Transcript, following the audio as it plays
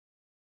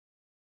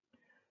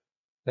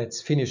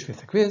Let's finish with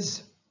the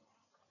quiz.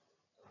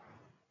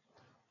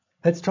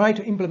 Let's try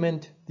to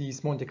implement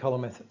these Monte-Carlo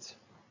methods.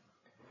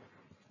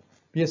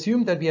 We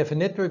assume that we have a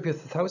network with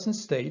 1,000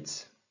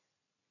 states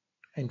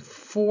and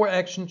 4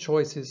 action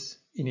choices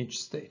in each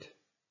state.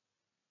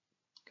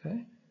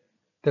 Okay?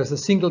 There's a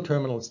single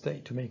terminal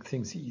state to make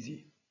things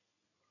easy.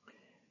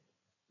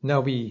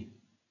 Now we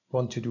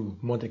want to do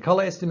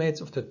Monte-Carlo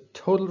estimates of the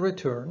total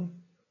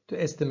return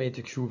to estimate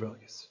the Q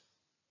values.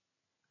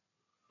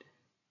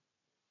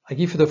 I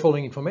give you the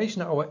following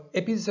information. Our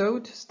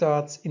episode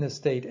starts in a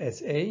state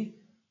SA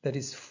that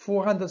is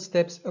 400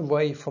 steps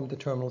away from the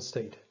terminal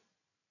state.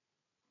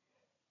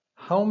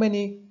 How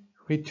many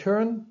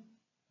return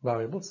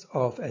variables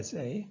of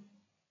SA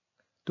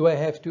do I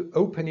have to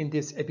open in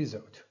this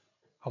episode?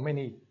 How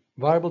many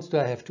variables do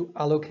I have to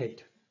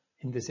allocate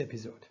in this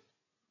episode?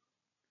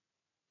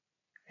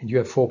 And you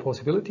have 4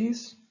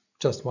 possibilities.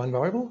 Just one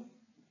variable?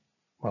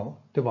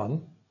 Well, the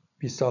one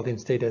we start in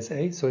state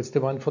SA, so it's the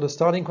one for the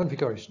starting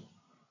configuration.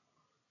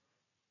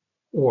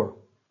 Or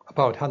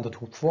about 100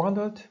 to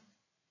 400,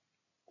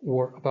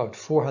 or about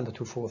 400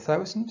 to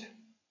 4000,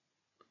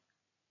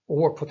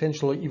 or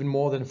potentially even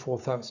more than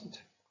 4000.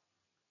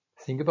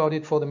 Think about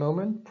it for the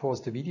moment,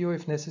 pause the video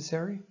if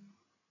necessary.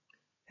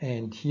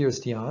 And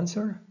here's the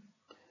answer.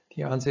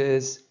 The answer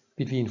is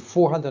between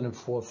 400 and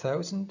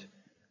 4000.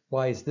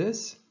 Why is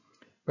this?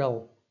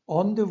 Well,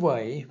 on the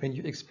way, when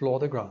you explore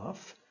the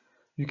graph,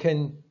 you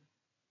can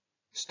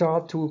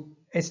start to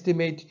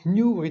estimate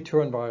new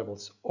return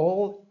variables,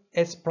 all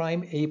S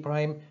prime, A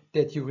prime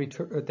that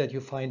you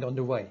find on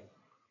the way.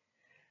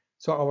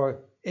 So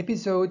our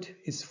episode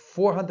is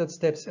 400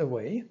 steps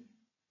away.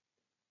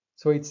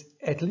 So it's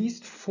at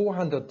least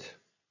 400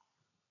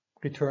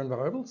 return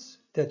variables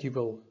that you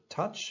will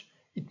touch.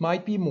 It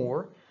might be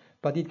more,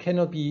 but it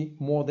cannot be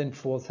more than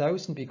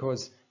 4000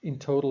 because in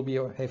total we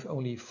have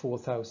only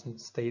 4000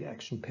 state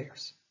action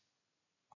pairs.